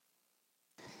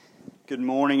Good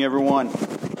morning, everyone. I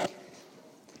want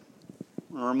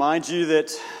to remind you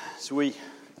that as we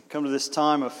come to this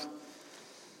time of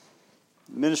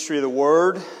ministry of the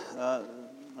Word,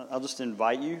 I'll just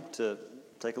invite you to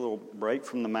take a little break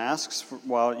from the masks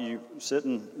while you sit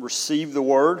and receive the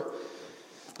Word.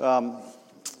 You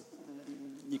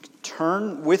can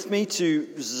turn with me to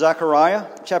Zechariah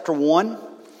chapter 1. I'll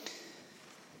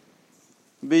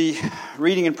be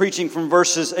reading and preaching from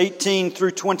verses 18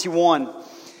 through 21.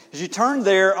 As you turn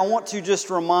there, I want to just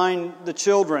remind the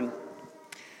children.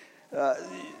 I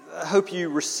hope you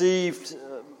received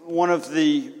one of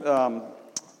the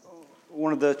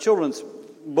children's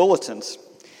bulletins.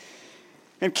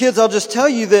 And kids, I'll just tell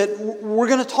you that we're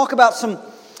going to talk about some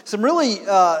really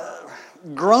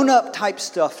grown-up type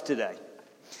stuff today.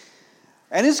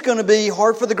 And it's going to be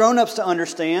hard for the grown-ups to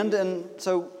understand, and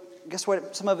so guess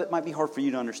what? Some of it might be hard for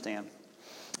you to understand.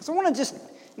 So I want to just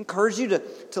encourage you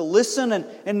to listen,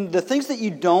 and the things that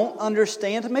you don't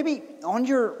understand, maybe on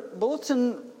your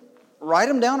bulletin, write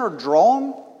them down or draw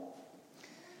them.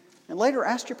 And later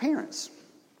ask your parents,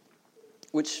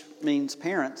 which means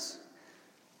parents,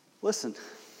 listen,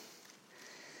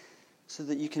 so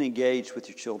that you can engage with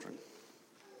your children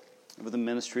with the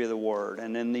ministry of the Word.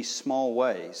 And in these small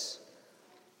ways,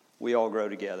 we all grow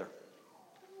together.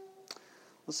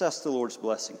 Let's ask the Lord's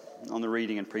blessing on the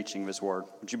reading and preaching of His Word.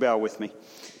 Would you bow with me?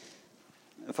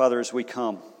 Father, as we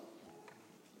come,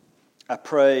 I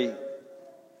pray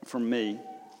for me.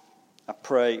 I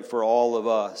pray for all of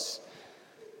us.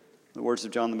 The words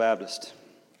of John the Baptist.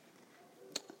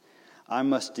 I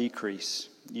must decrease,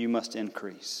 you must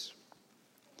increase.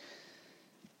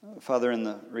 Father, in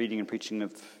the reading and preaching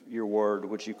of your Word,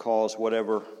 would you cause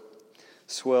whatever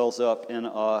swells up in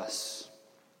us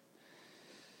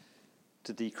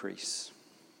to decrease.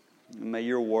 May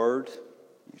your word,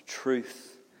 your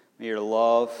truth, may your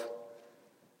love,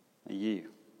 may you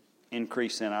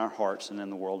increase in our hearts and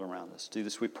in the world around us. Do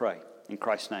this, we pray. In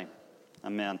Christ's name,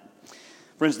 amen.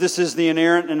 Friends, this is the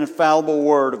inerrant and infallible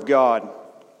word of God.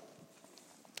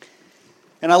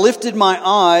 And I lifted my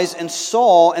eyes and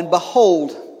saw, and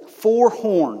behold, 4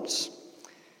 horns.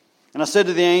 And I said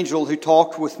to the angel who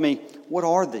talked with me, what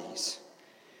are these?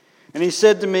 And he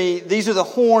said to me, these are the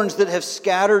horns that have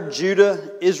scattered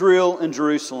Judah, Israel, and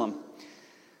Jerusalem.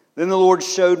 Then the Lord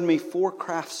showed me 4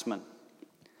 craftsmen.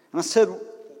 And I said,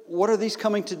 what are these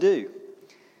coming to do? And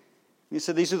he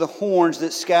said, these are the horns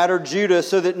that scattered Judah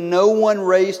so that no one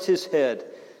raised his head.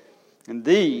 And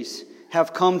these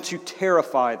have come to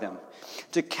terrify them,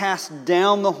 to cast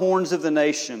down the horns of the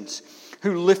nations,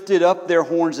 who lifted up their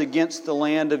horns against the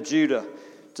land of Judah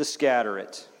to scatter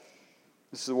it.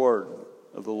 This is the word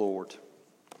of the Lord.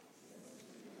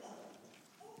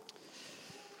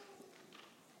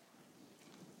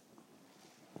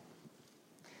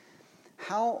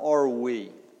 How are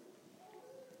we,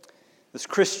 as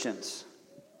Christians,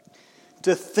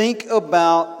 to think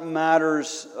about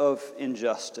matters of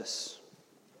injustice?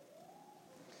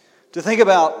 To think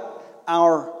about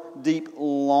our deep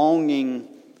longing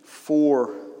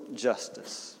for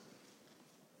justice?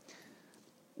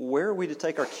 Where are we to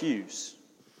take our cues?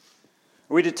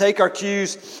 Are we to take our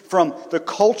cues from the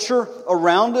culture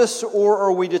around us, or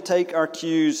are we to take our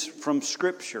cues from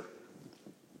Scripture?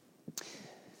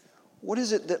 What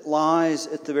is it that lies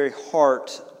at the very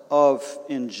heart of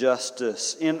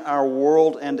injustice in our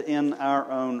world and in our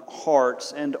own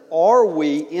hearts? And are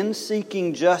we, in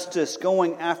seeking justice,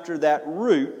 going after that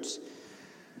root,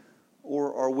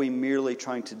 or are we merely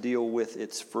trying to deal with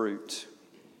its fruit?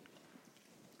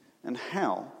 And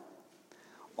how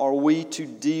are we to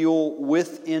deal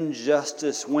with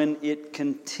injustice when it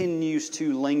continues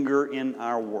to linger in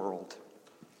our world?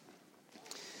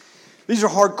 These are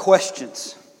hard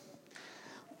questions,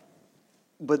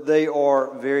 but they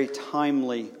are very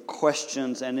timely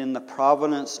questions. And in the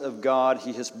providence of God,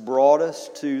 He has brought us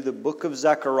to the book of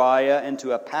Zechariah and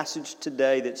to a passage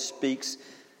today that speaks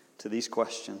to these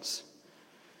questions.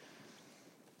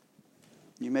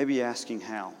 You may be asking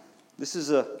how. This is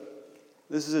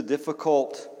a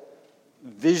difficult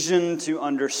vision to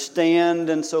understand,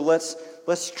 and so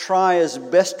let's try as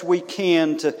best we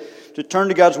can to turn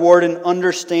to God's Word and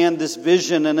understand this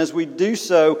vision. And as we do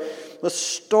so, let's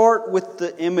start with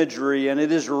the imagery, and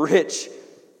it is rich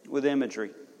with imagery.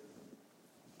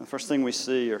 The first thing we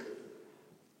see are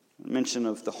mention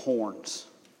of the horns.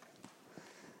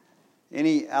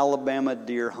 Any Alabama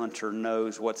deer hunter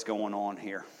knows what's going on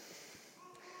here.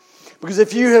 Because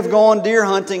if you have gone deer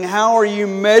hunting, how are you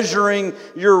measuring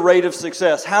your rate of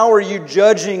success? How are you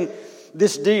judging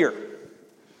this deer?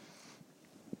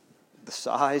 The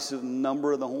size and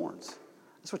number of the horns.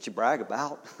 That's what you brag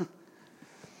about.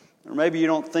 Or maybe you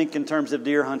don't think in terms of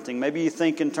deer hunting. Maybe you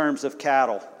think in terms of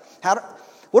cattle.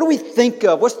 What do we think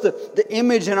of? What's the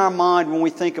image in our mind when we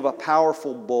think of a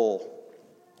powerful bull?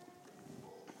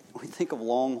 We think of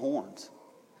long horns.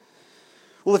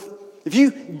 Well, if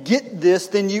you get this,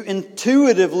 then you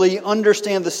intuitively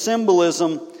understand the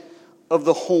symbolism of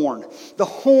the horn. The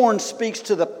horn speaks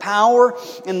to the power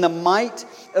and the might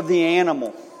of the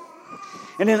animal.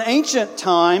 And in ancient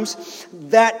times,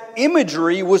 that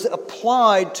imagery was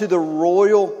applied to the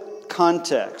royal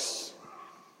context.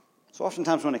 So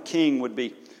oftentimes when a king would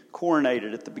be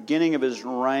coronated at the beginning of his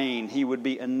reign, he would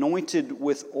be anointed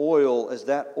with oil as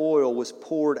that oil was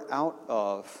poured out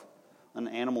of an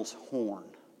animal's horn.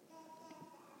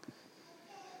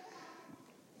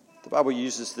 The Bible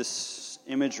uses this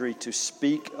imagery to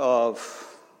speak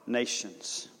of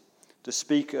nations, to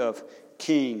speak of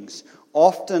kings.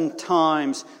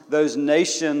 Oftentimes, those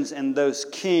nations and those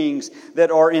kings that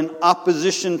are in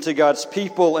opposition to God's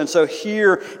people. And so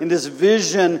here in this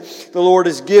vision the Lord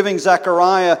is giving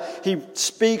Zechariah, he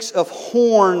speaks of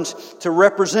horns to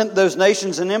represent those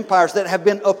nations and empires that have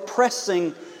been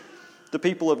oppressing the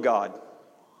people of God.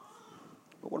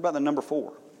 But what about the number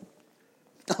 4?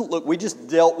 Look, we just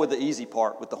dealt with the easy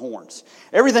part with the horns.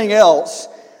 Everything else,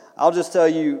 I'll just tell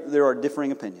you, there are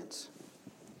differing opinions.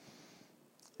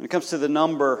 When it comes to the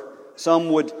number, some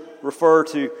would refer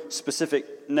to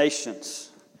specific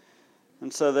nations.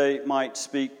 And so they might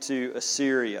speak to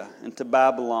Assyria and to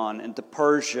Babylon and to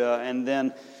Persia, and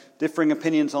then differing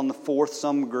opinions on the 4th,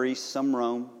 some Greece, some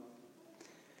Rome.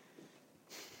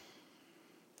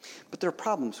 But there are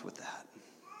problems with that.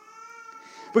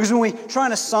 Because when we try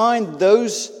and assign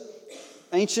those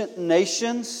ancient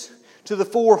nations to the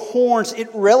 4 horns, it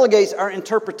relegates our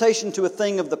interpretation to a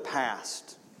thing of the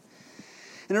past.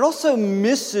 And it also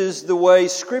misses the way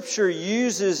Scripture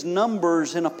uses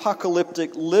numbers in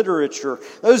apocalyptic literature.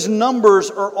 Those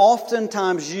numbers are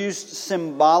oftentimes used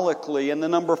symbolically, and the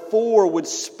number 4 would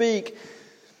speak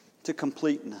to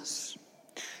completeness.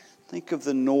 Think of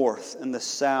the north and the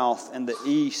south and the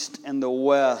east and the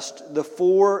west, the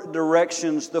 4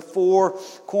 directions, the 4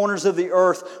 corners of the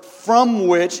earth from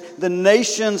which the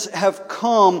nations have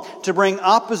come to bring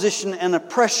opposition and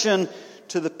oppression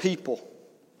to the people.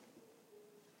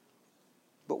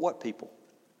 But what people?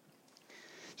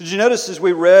 Did you notice as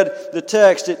we read the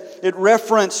text, it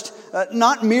referenced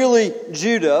not merely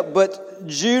Judah, but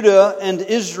Judah and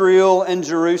Israel and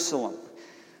Jerusalem.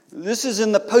 This is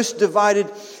in the post-divided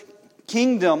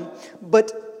kingdom,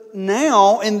 but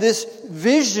now in this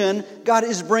vision, God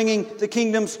is bringing the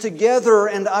kingdoms together,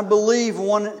 and I believe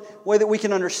one way that we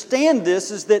can understand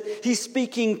this is that He's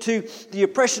speaking to the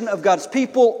oppression of God's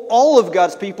people, all of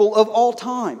God's people of all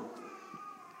time.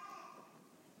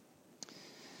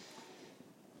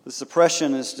 This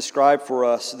oppression is described for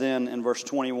us then in verse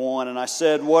 21. And I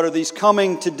said, what are these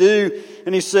coming to do?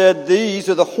 And he said, these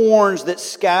are the horns that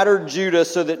scattered Judah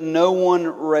so that no one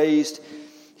raised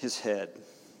his head.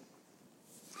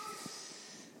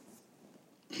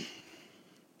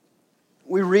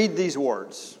 We read these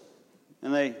words,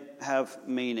 and they have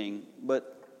meaning,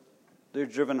 but they're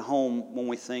driven home when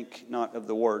we think not of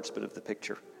the words, but of the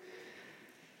picture.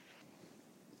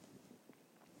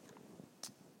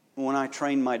 When I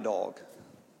train my dog,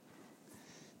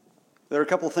 there are a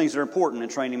couple of things that are important in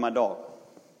training my dog.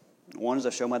 One is I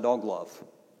show my dog love.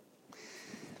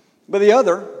 But the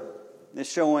other is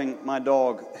showing my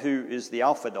dog who is the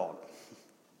alpha dog.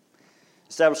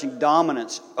 Establishing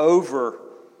dominance over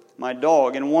my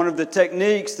dog. And one of the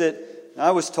techniques that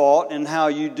I was taught and how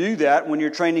you do that when you're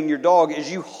training your dog is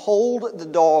you hold the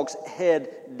dog's head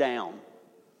down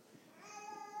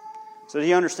so that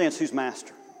he understands who's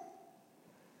master.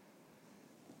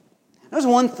 There's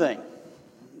one thing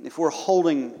if we're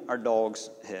holding our dog's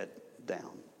head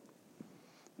down.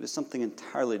 It is something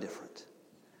entirely different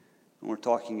when we're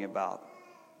talking about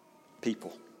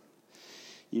people.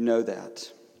 You know that.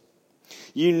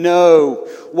 You know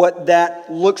what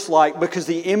that looks like because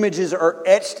the images are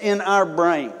etched in our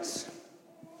brains.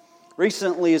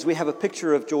 Recently, as we have a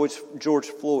picture of George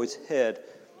Floyd's head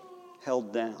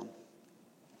held down,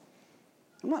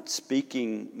 I'm not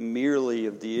speaking merely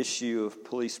of the issue of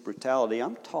police brutality.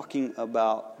 I'm talking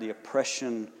about the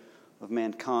oppression of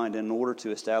mankind in order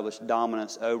to establish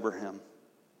dominance over him.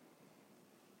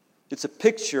 It's a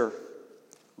picture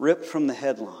ripped from the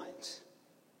headlines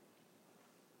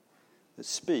that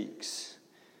speaks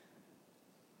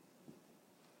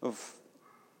of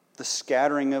the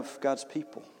scattering of God's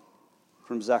people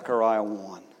from Zechariah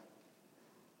 1.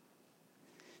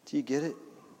 Do you get it?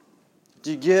 Do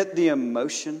you get the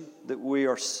emotion that we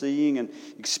are seeing and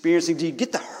experiencing? Do you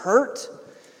get the hurt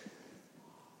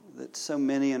that so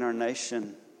many in our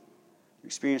nation are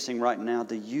experiencing right now?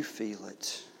 Do you feel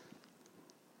it?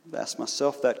 I've asked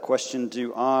myself that question.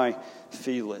 Do I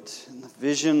feel it? In the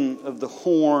vision of the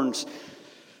horns,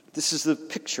 this is the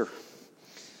picture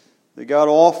that God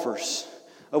offers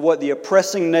of what the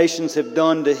oppressing nations have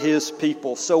done to His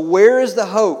people. So where is the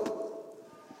hope?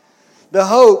 The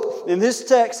hope in this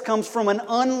text comes from an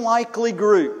unlikely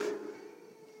group.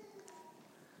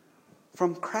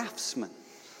 From craftsmen.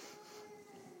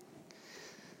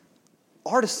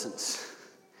 Artisans.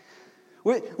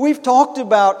 We've talked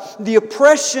about the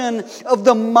oppression of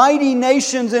the mighty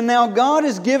nations, and now God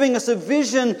is giving us a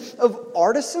vision of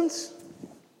artisans.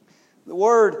 The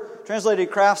word translated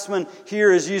craftsman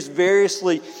here is used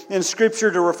variously in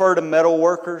Scripture to refer to metal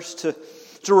workers,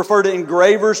 to refer to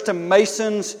engravers, to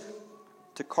masons,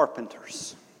 to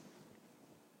carpenters.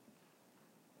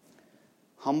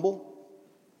 Humble,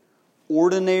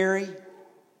 ordinary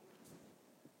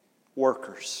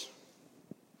workers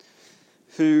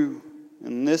who,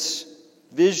 in this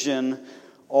vision,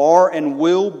 are and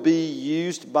will be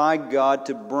used by God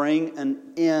to bring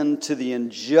an end to the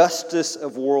injustice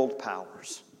of world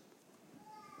powers.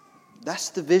 That's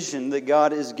the vision that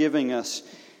God is giving us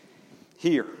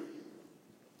here.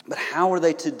 But how are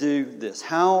they to do this?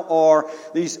 How are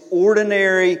these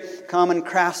ordinary common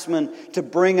craftsmen to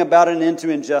bring about an end to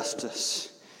injustice?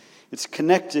 It's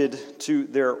connected to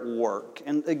their work.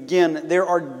 And again, there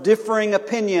are differing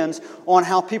opinions on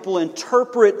how people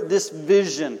interpret this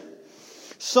vision.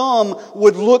 Some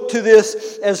would look to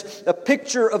this as a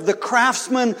picture of the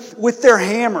craftsmen with their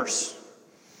hammers,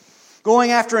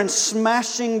 going after and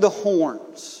smashing the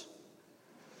horns.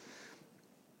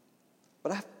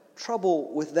 But I have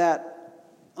trouble with that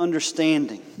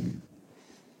understanding.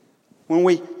 When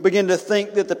we begin to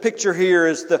think that the picture here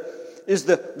is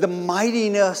the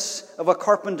mightiness of a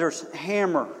carpenter's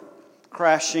hammer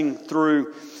crashing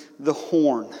through the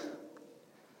horn.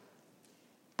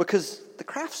 Because the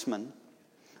craftsmen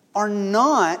are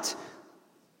not,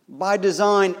 by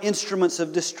design, instruments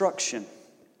of destruction.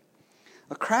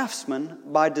 A craftsman,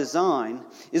 by design,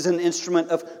 is an instrument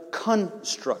of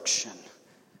construction.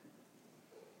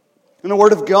 In the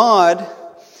Word of God,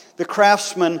 the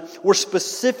craftsmen were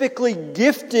specifically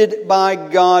gifted by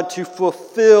God to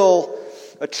fulfill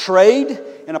a trade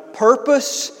and a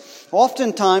purpose,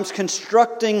 oftentimes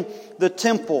constructing the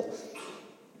temple.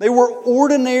 They were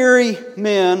ordinary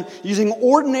men using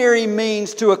ordinary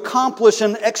means to accomplish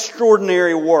an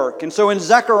extraordinary work. And so in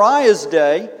Zechariah's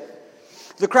day,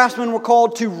 the craftsmen were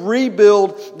called to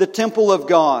rebuild the temple of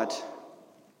God.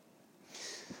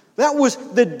 That was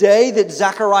the day that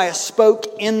Zechariah spoke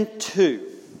into.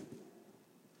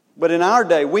 But in our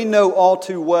day, we know all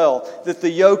too well that the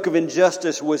yoke of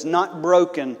injustice was not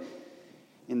broken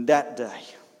in that day.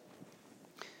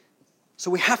 So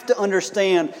we have to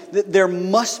understand that there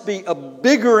must be a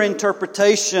bigger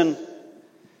interpretation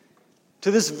to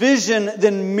this vision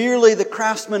than merely the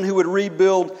craftsmen who would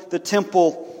rebuild the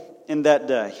temple in that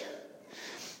day.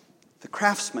 The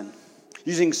craftsmen,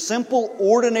 using simple,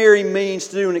 ordinary means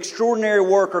to do an extraordinary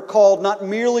work, are called not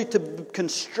merely to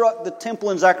construct the temple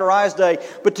in Zechariah's day,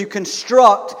 but to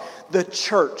construct the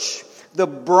church, the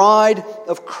bride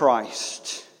of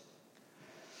Christ.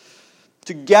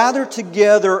 To gather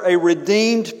together a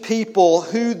redeemed people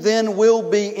who then will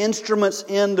be instruments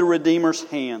in the Redeemer's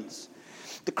hands.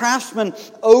 The craftsmen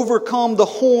overcome the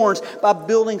horns by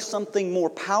building something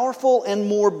more powerful and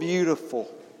more beautiful.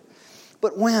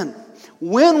 But when?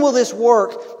 When will this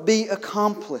work be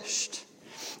accomplished?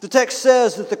 The text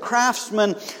says that the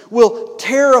craftsmen will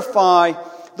terrify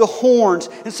the horns.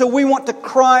 And so we want to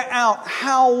cry out,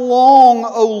 "How long,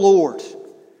 O Lord?"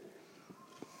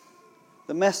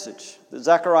 The message that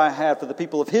Zechariah had for the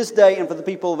people of his day and for the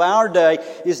people of our day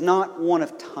is not one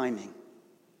of timing.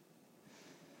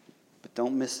 But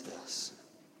don't miss this.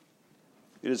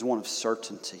 It is one of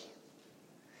certainty.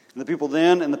 And the people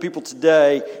then and the people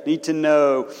today need to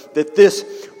know that this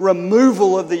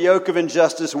removal of the yoke of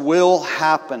injustice will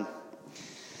happen.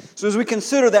 So as we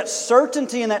consider that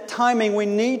certainty and that timing, we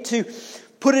need to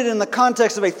put it in the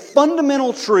context of a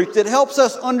fundamental truth that helps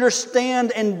us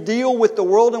understand and deal with the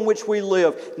world in which we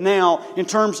live now in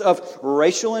terms of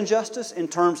racial injustice, in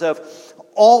terms of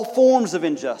all forms of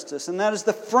injustice. And that is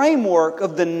the framework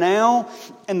of the now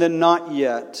and the not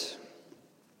yet.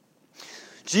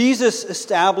 Jesus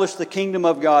established the kingdom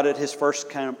of God at His first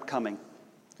coming.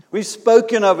 We've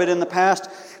spoken of it in the past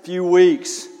few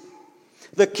weeks.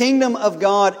 The kingdom of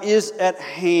God is at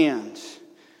hand,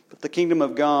 but the kingdom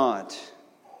of God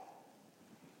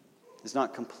is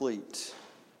not complete.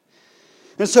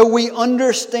 And so we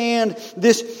understand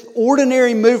this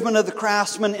ordinary movement of the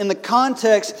craftsman in the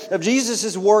context of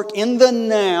Jesus' work in the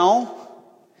now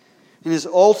and His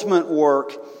ultimate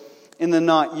work in the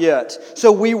not yet.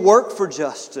 So we work for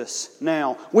justice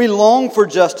now. We long for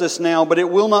justice now, but it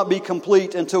will not be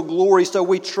complete until glory, so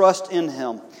we trust in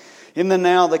Him. In the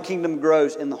now, the kingdom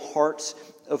grows in the hearts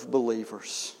of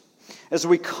believers. As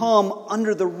we come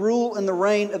under the rule and the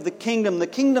reign of the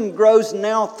kingdom grows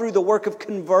now through the work of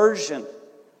conversion.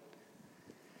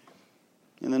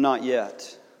 In the not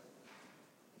yet,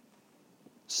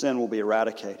 sin will be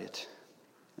eradicated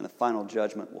and the final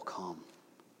judgment will come.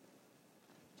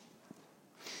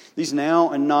 These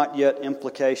now and not yet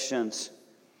implications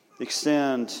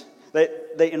extend,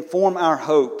 they inform our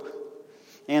hope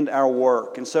and our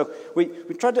work. And so we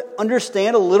tried to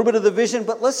understand a little bit of the vision,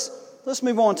 but let's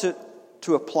move on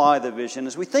to apply the vision.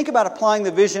 As we think about applying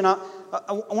the vision, I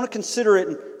want to consider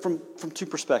it from two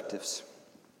perspectives.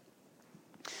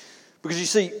 Because you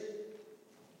see,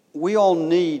 we all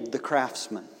need the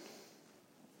craftsman,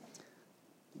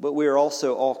 but we are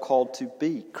also all called to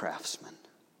be craftsmen.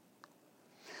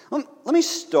 Let me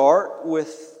start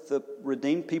with the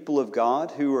redeemed people of God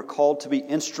who are called to be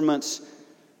instruments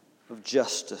of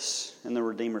justice in the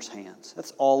Redeemer's hands.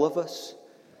 That's all of us.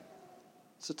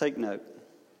 So take note.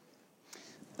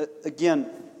 Again,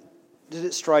 did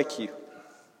it strike you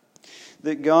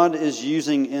that God is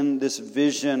using in this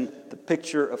vision the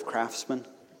picture of craftsmen?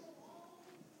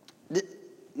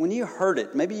 When you heard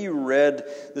it, maybe you read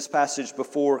this passage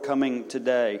before coming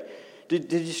today.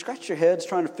 Did you scratch your heads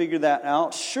trying to figure that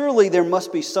out? Surely there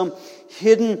must be some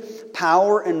hidden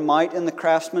power and might in the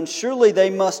craftsmen. Surely they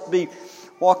must be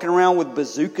walking around with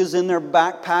bazookas in their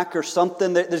backpack or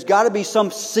something. There's got to be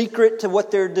some secret to what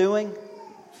they're doing.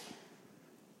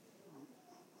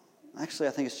 Actually,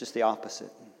 I think it's just the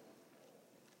opposite.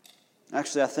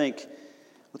 Actually, I think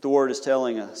what the Word is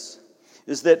telling us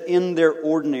is that in their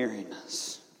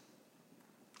ordinariness,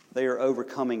 they are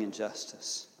overcoming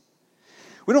injustice.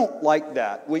 We don't like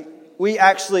that. We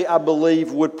actually, I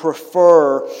believe, would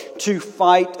prefer to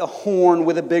fight a horn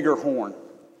with a bigger horn.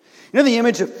 You know the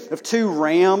image of two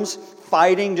rams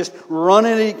fighting, just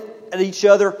running at each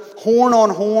other, horn on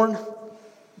horn?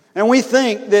 And we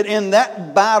think that in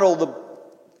that battle,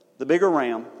 the bigger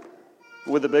ram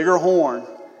with the bigger horn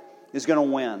is going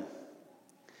to win.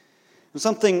 And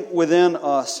something within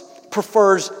us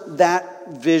prefers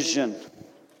that vision.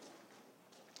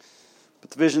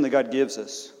 But the vision that God gives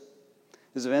us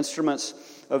is of instruments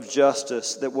of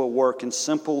justice that will work in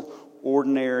simple,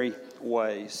 ordinary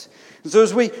ways. And so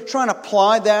as we try and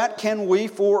apply that, can we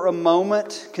for a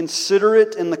moment consider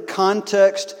it in the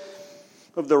context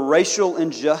of the racial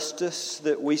injustice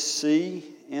that we see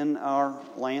in our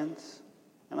land?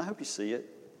 And I hope you see it.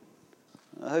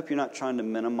 I hope you're not trying to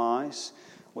minimize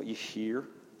what you hear.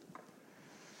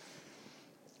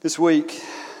 This week,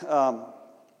 I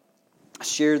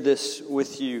shared this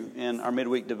with you in our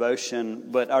midweek devotion,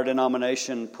 but our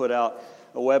denomination put out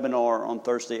a webinar on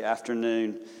Thursday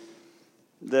afternoon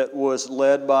that was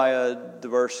led by a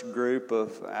diverse group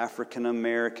of African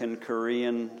American,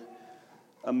 Korean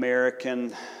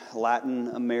American, Latin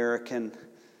American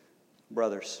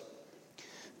brothers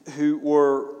who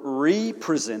were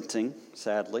representing,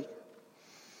 sadly,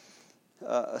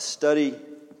 a study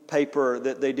paper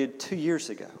that they did 2 years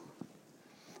ago,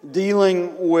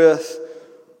 dealing with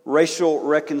racial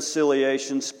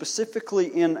reconciliation, specifically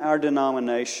in our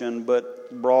denomination,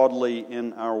 but broadly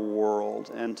in our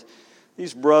world. And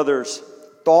these brothers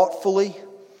thoughtfully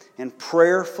and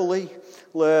prayerfully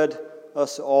led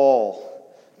us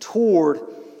all toward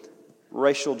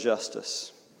racial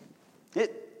justice.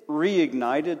 It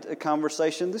reignited a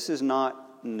conversation. This is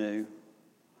not new.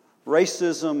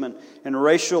 Racism and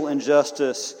racial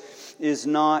injustice is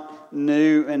not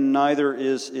new, and neither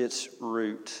is its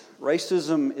root.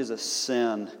 Racism is a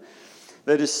sin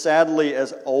that is sadly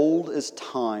as old as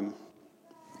time,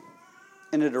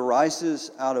 and it arises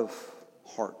out of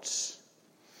hearts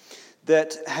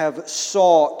that have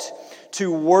sought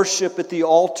to worship at the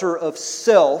altar of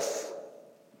self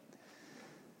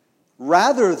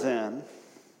rather than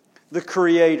the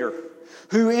Creator,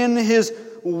 who in His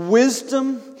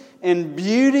wisdom and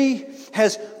beauty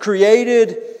has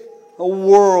created a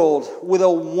world with a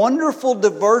wonderful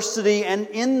diversity, and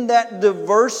in that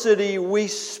diversity we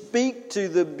speak to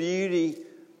the beauty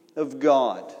of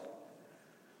God.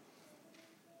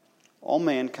 All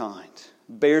mankind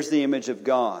bears the image of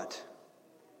God,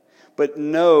 but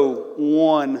no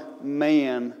one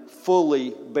man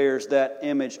fully bears that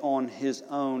image on his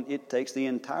own. It takes the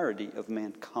entirety of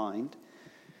mankind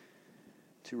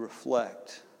to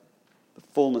reflect the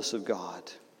fullness of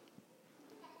God.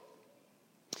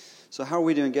 So how are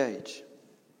we to engage?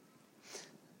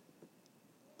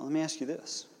 Well, let me ask you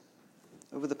this.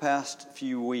 Over the past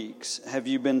few weeks, have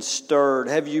you been stirred?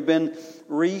 Have you been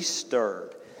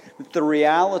re-stirred with the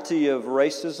reality of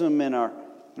racism in our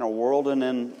world and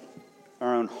in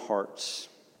our own hearts?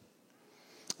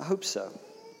 I hope so.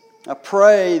 I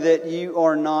pray that you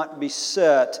are not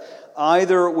beset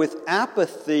either with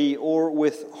apathy or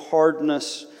with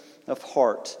hardness of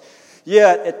heart.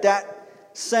 Yet, at that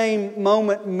same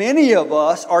moment, many of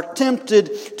us are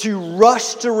tempted to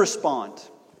rush to respond.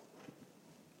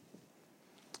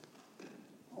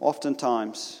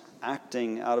 Oftentimes,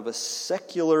 acting out of a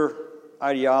secular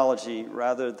ideology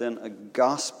rather than a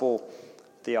gospel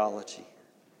theology.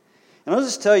 And I'll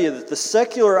just tell you that the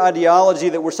secular ideology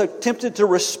that we're so tempted to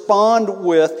respond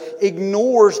with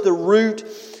ignores the root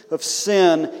of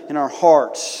sin in our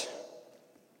hearts.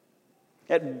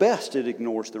 At best, it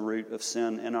ignores the root of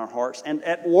sin in our hearts. And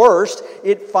at worst,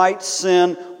 it fights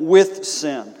sin with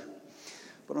sin.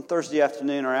 But on Thursday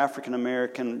afternoon, our African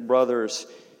American brothers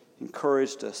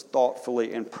encouraged us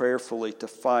thoughtfully and prayerfully to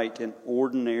fight in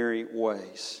ordinary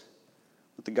ways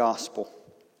with the gospel.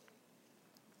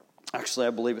 Actually,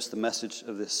 I believe it's the message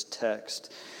of this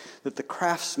text, that the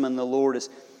craftsmen the Lord is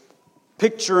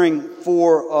picturing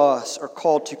for us are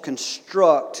called to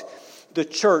construct the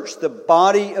church, the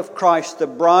body of Christ, the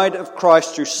bride of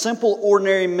Christ, through simple,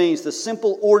 ordinary means, the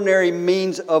simple, ordinary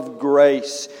means of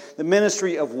grace, the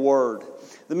ministry of word,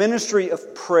 the ministry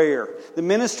of prayer, the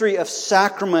ministry of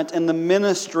sacrament, and the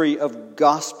ministry of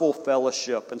gospel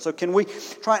fellowship. And so can we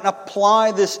try and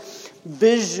apply this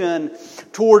vision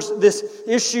towards this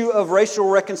issue of racial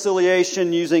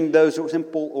reconciliation using those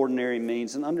simple, ordinary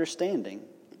means, and understanding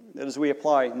that as we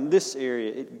apply in this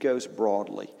area, it goes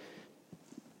broadly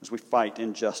as we fight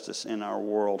injustice in our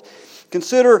world.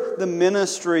 Consider the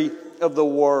ministry of the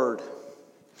Word.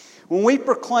 When we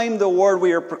proclaim the Word,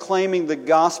 we are proclaiming the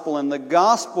gospel, and the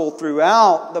gospel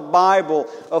throughout the Bible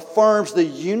affirms the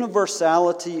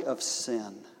universality of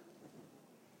sin.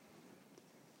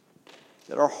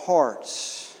 That our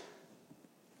hearts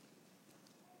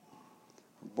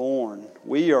are born,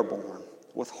 we are born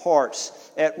with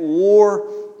hearts at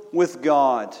war with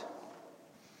God,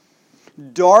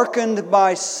 darkened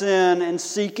by sin and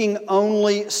seeking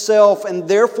only self, and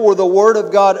therefore the Word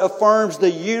of God affirms the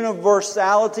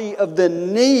universality of the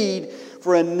need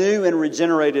for a new and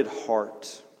regenerated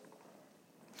heart.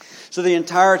 So the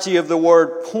entirety of the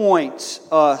Word points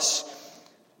us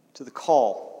to the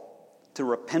call to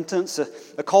repentance,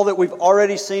 a call that we've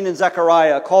already seen in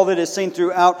Zechariah, a call that is seen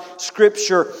throughout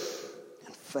Scripture,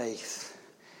 and faith.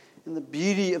 And the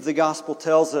beauty of the gospel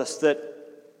tells us that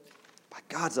by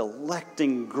God's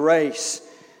electing grace,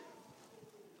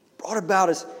 brought about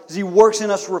as He works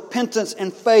in us repentance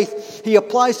and faith, He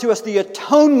applies to us the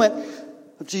atonement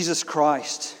of Jesus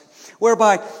Christ,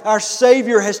 whereby our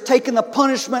Savior has taken the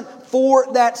punishment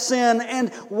for that sin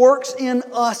and works in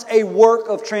us a work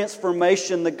of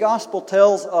transformation. The gospel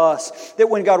tells us that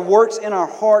when God works in our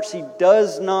hearts, He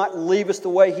does not leave us the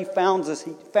way He found us.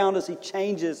 He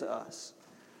changes us.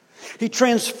 He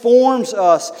transforms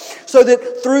us so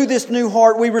that through this new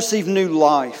heart we receive new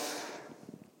life.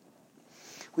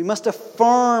 We must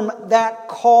affirm that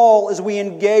call as we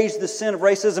engage the sin of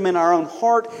racism in our own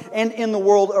heart and in the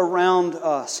world around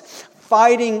us,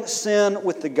 fighting sin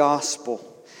with the gospel.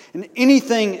 And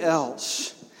anything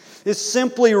else is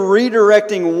simply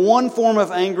redirecting one form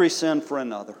of angry sin for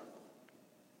another.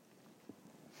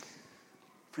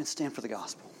 Friends, stand for the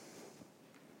gospel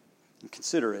and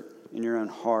consider it in your own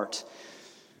heart.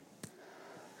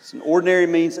 It's an ordinary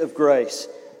means of grace,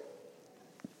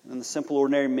 and the simple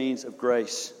ordinary means of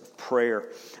grace, of prayer.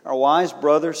 Our wise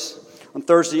brothers on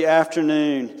Thursday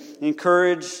afternoon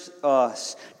encouraged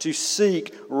us to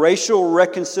seek racial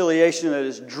reconciliation that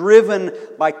is driven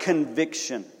by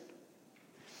conviction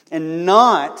and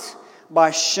not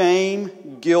by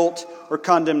shame, guilt, or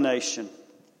condemnation.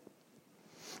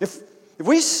 If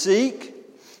we seek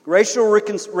racial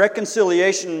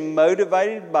reconciliation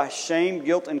motivated by shame,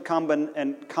 guilt, and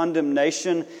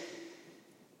condemnation,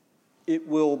 it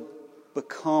will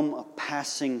become a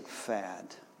passing fad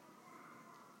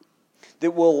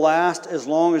that will last as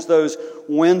long as those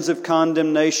winds of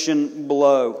condemnation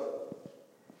blow.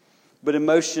 But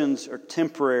emotions are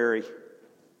temporary.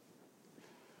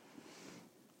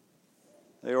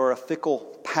 They are a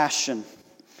fickle passion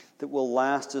that will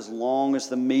last as long as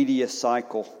the media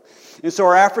cycle. And so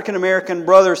our African American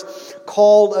brothers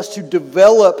called us to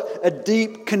develop a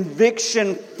deep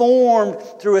conviction formed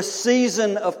through a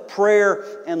season of prayer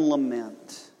and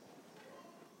lament.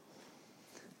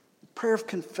 Prayer of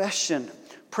confession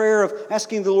prayer of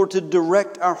asking the Lord to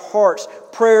direct our hearts,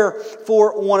 prayer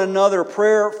for one another,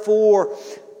 prayer for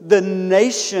the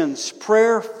nations,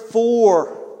 prayer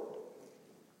for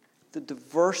the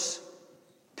diverse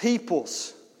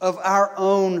peoples of our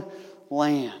own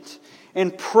land.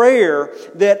 And prayer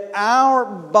that our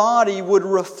body would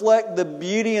reflect the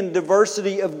beauty and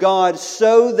diversity of God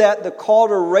so that the call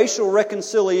to racial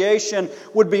reconciliation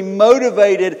would be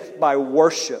motivated by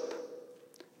worship,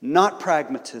 not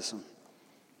pragmatism.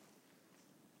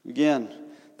 Again,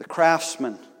 the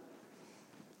craftsmen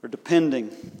are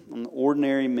depending on the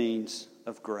ordinary means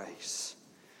of grace.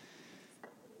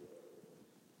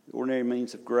 The ordinary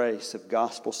means of grace, of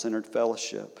gospel-centered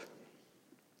fellowship.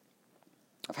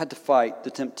 I've had to fight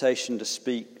the temptation to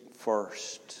speak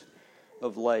first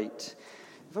of late.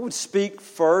 If I would speak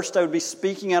first, I would be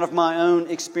speaking out of my own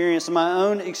experience. And my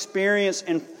own experience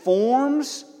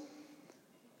informs,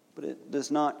 but it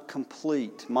does not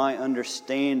complete my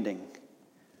understanding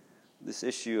of this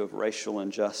issue of racial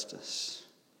injustice.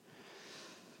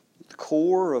 The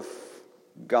core of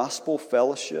gospel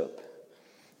fellowship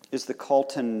is the call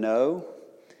to know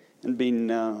and be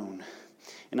known.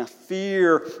 And I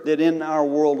fear that in our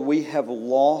world we have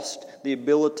lost the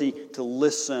ability to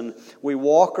listen. We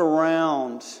walk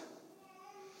around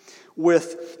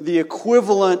with the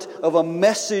equivalent of a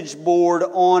message board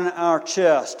on our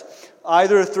chest,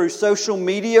 either through social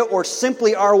media or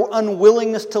simply our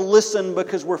unwillingness to listen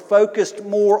because we're focused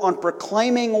more on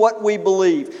proclaiming what we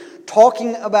believe,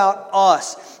 talking about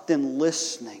us, than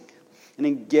listening and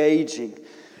engaging.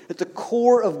 At the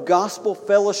core of gospel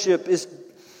fellowship is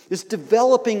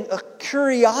developing a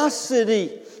curiosity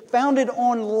founded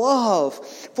on love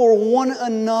for one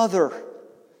another.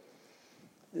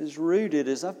 It is rooted,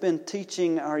 as I've been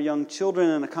teaching our young children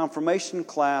in a confirmation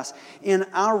class, in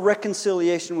our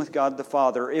reconciliation with God the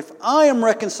Father. If I am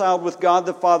reconciled with God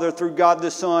the Father through God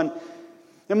the Son,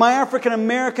 and my African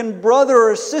American brother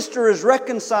or sister is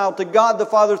reconciled to God the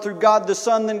Father through God the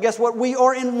Son, then guess what? We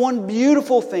are in one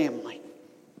beautiful family.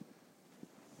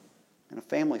 And a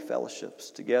family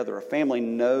fellowships together. A family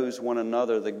knows one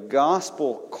another. The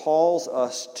gospel calls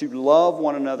us to love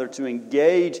one another, to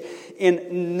engage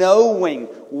in knowing,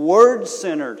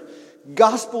 word-centered,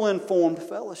 gospel-informed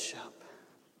fellowship.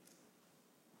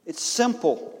 It's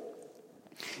simple.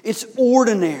 It's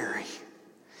ordinary.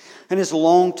 And it's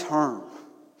long-term.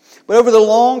 But over the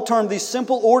long term, these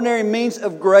simple, ordinary means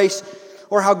of grace,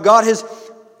 or how God has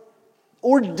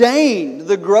ordained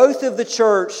the growth of the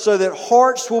church so that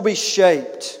hearts will be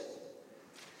shaped.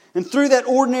 And through that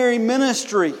ordinary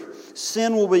ministry,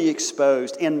 sin will be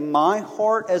exposed in my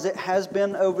heart as it has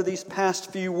been over these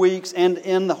past few weeks and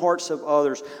in the hearts of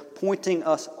others, pointing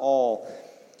us all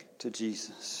to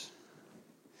Jesus.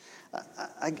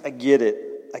 I get it.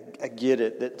 I get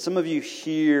it. That some of you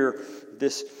hear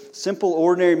this simple,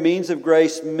 ordinary means of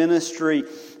grace ministry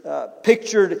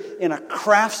pictured in a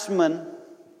craftsman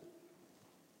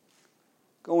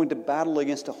going to battle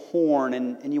against a horn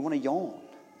and you want to yawn.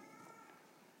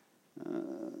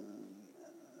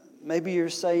 Maybe you're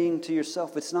saying to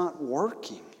yourself, it's not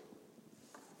working.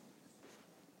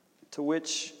 To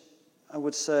which I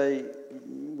would say,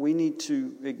 we need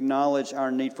to acknowledge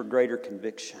our need for greater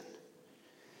conviction.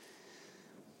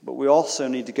 But we also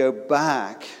need to go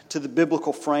back to the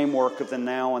biblical framework of the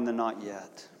now and the not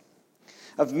yet.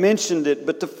 I've mentioned it,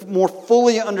 but to more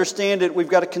fully understand it, we've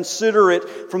got to consider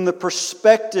it from the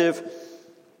perspective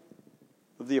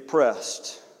of the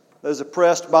oppressed. Those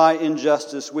oppressed by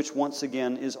injustice, which once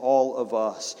again is all of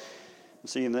us.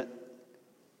 See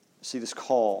this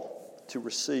call to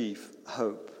receive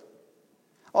hope.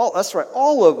 That's right,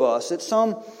 all of us at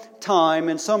some time,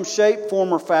 in some shape,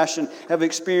 form, or fashion, have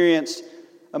experienced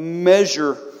a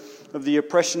measure of the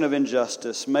oppression of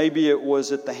injustice. Maybe it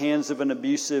was at the hands of an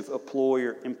abusive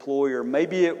employer.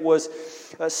 Maybe it was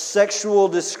sexual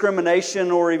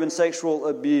discrimination or even sexual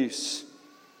abuse.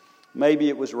 Maybe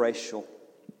it was racial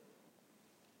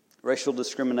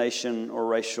discrimination or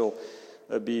racial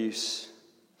abuse.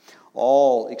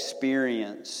 All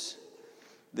experience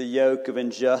the yoke of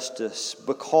injustice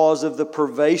because of the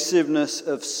pervasiveness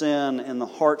of sin in the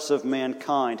hearts of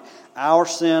mankind. Our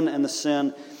sin and the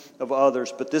sin of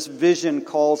others. But this vision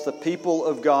calls the people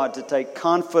of God to take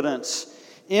confidence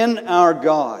in our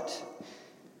God.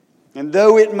 And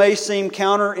though it may seem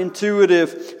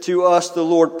counterintuitive to us, the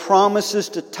Lord promises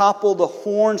to topple the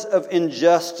horns of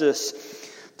injustice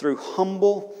through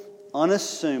humble,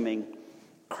 unassuming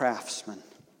craftsmen.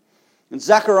 In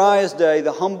Zechariah's day,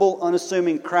 the humble,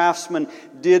 unassuming craftsman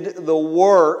did the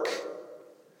work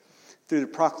through the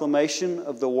proclamation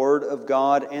of the Word of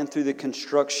God and through the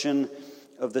construction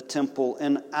of the temple.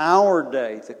 In our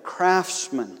day, the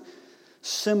craftsmen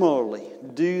similarly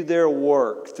do their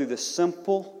work through the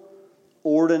simple,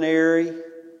 ordinary,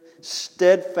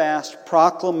 steadfast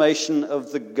proclamation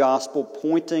of the gospel,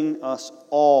 pointing us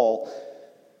all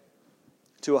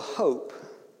to a hope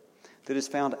that is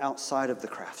found outside of the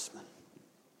craftsman.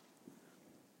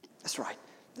 That's right.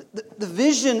 The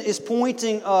vision is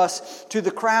pointing us to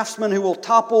the craftsman who will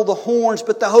topple the horns,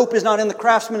 but the hope is not in the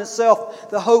craftsman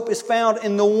itself. The hope is found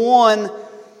in the one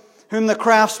whom the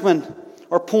craftsmen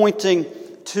are pointing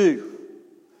to.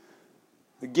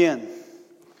 Again,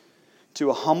 to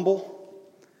a humble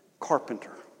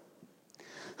carpenter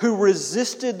who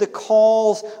resisted the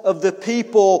calls of the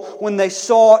people when they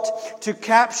sought to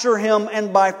capture him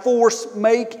and by force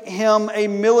make him a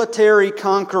military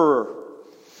conqueror.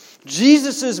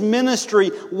 Jesus'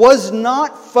 ministry was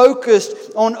not focused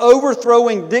on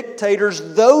overthrowing dictators,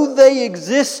 though they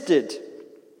existed.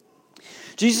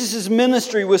 Jesus'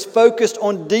 ministry was focused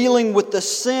on dealing with the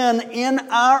sin in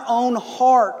our own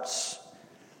hearts,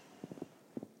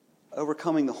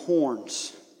 overcoming the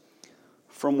horns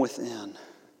from within.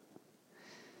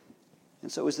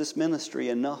 And so is this ministry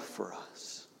enough for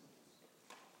us?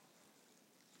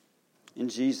 In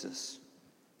Jesus,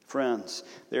 friends,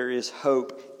 there is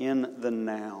hope in the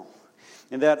now.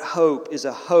 And that hope is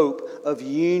a hope of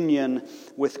union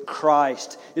with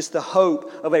Christ. It's the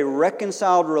hope of a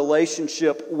reconciled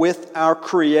relationship with our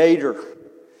Creator.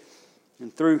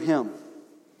 And through Him,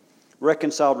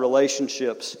 reconciled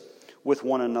relationships with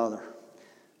one another.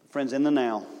 Friends, in the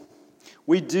now,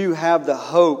 we do have the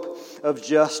hope of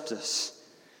justice.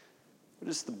 But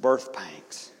it's the birth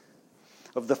pangs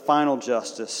of the final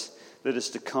justice that is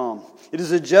to come. It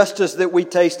is a justice that we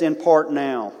taste in part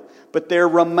now, but there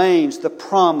remains the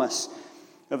promise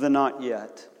of the not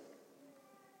yet.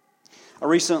 I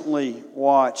recently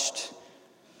watched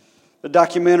a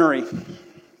documentary.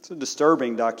 It's a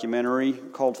disturbing documentary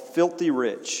called Filthy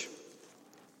Rich.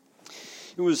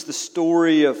 It was the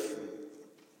story of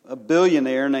a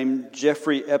billionaire named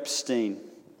Jeffrey Epstein,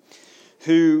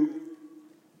 who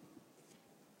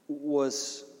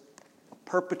was a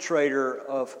perpetrator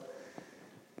of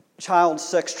child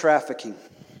sex trafficking.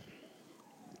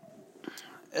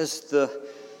 As the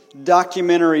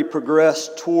documentary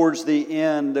progressed towards the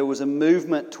end, there was a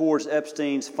movement towards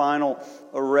Epstein's final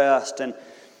arrest. And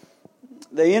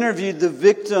they interviewed the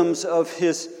victims of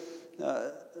his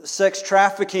sex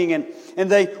trafficking,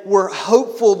 and they were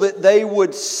hopeful that they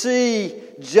would see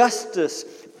justice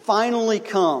finally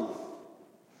come.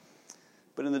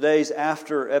 But in the days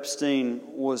after Epstein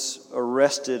was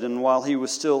arrested and while he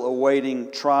was still awaiting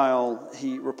trial,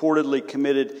 he reportedly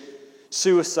committed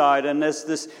suicide. And as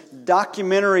this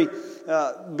documentary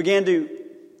began to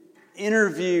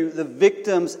interview the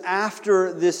victims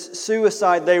after this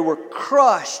suicide, they were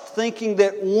crushed, thinking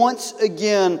that once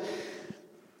again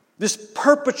this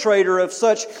perpetrator of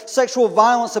such sexual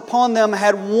violence upon them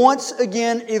had once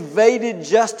again evaded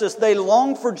justice. They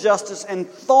longed for justice and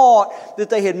thought that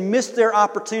they had missed their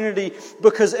opportunity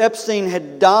because Epstein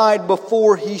had died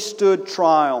before he stood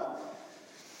trial.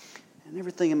 And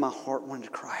everything in my heart wanted to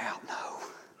cry out, no.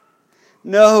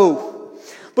 No.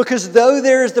 Because though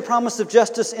there is the promise of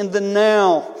justice in the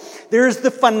now, there is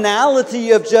the finality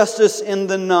of justice in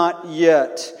the not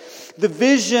yet. The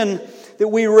vision that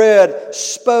we read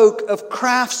spoke of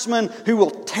craftsmen who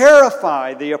will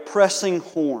terrify the oppressing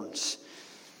horns.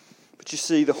 But you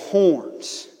see, the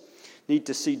horns need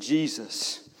to see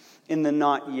Jesus in the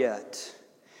not yet.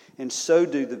 And so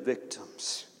do the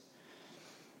victims.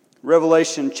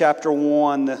 Revelation chapter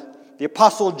 1, the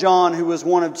Apostle John, who was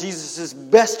one of Jesus'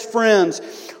 best friends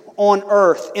on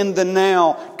earth in the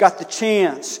now, got the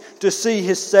chance to see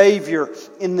his Savior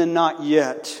in the not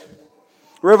yet.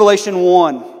 Revelation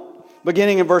 1.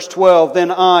 Beginning in verse 12, then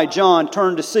I, John,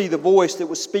 turned to see the voice that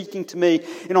was speaking to me,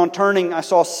 and on turning I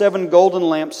saw 7 golden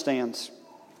lampstands.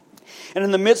 And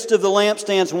in the midst of the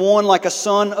lampstands, one like a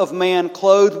son of man,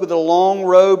 clothed with a long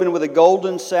robe and with a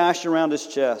golden sash around his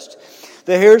chest.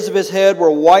 The hairs of his head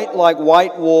were white like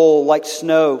white wool, like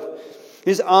snow.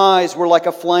 His eyes were like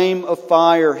a flame of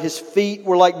fire. His feet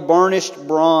were like burnished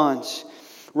bronze,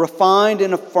 refined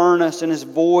in a furnace, and his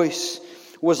voice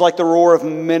was like the roar of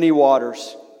many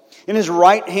waters. In his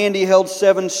right hand he held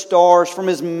 7 stars. From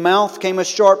his mouth came a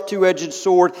sharp 2-edged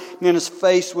sword, and his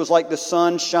face was like the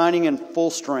sun shining in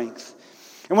full strength.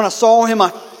 And when I saw him,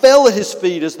 I fell at his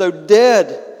feet as though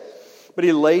dead. But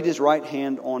he laid his right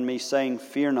hand on me, saying,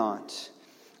 fear not.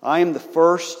 I am the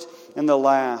first and the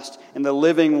last, and the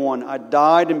living one. I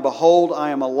died, and behold, I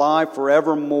am alive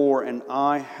forevermore, and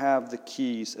I have the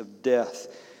keys of death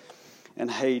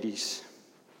and Hades.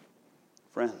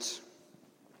 Friends,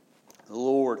 the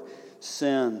Lord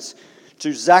sends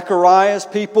to Zechariah's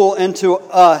people and to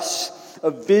us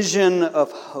a vision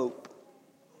of hope.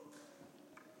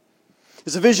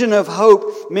 It's a vision of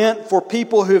hope meant for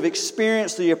people who have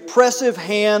experienced the oppressive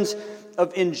hands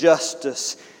of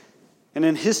injustice. And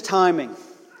in His timing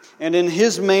and in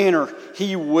His manner,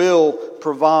 He will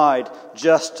provide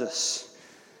justice.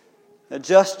 A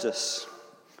justice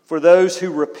for those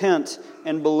who repent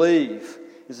and believe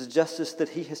is a justice that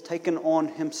He has taken on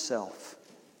Himself.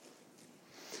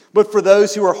 But for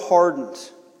those who are hardened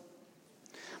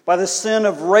by the sin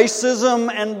of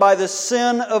racism and by the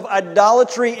sin of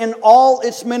idolatry in all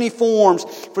its many forms,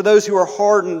 for those who are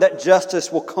hardened, that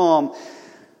justice will come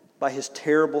by His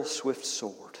terrible swift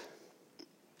sword.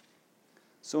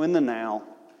 So in the now,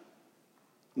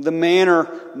 the manner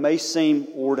may seem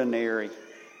ordinary,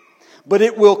 but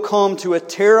it will come to a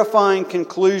terrifying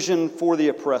conclusion for the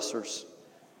oppressors.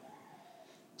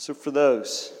 So for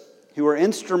those who are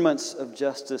instruments of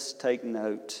justice, take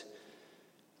note.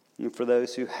 And for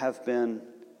those who have been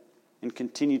and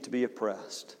continue to be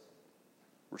oppressed,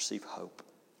 receive hope.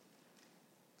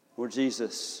 Lord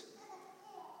Jesus,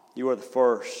 You are the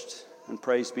first, and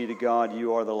praise be to God,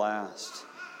 You are the last.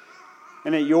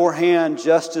 And at Your hand,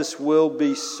 justice will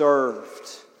be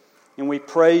served. And we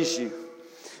praise You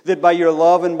that by Your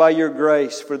love and by Your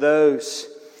grace, for those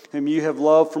whom You have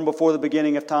loved from before the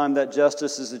beginning of time, that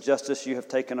justice is the justice You have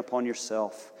taken upon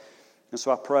Yourself. And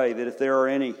so I pray that if there are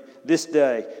any this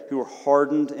day who are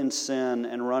hardened in sin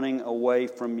and running away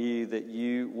from You, that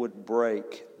You would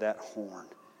break that horn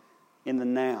in the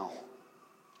now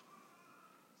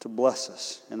to bless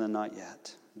us in the not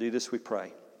yet. Do this, we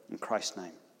pray. In Christ's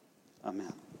name,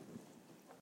 amen.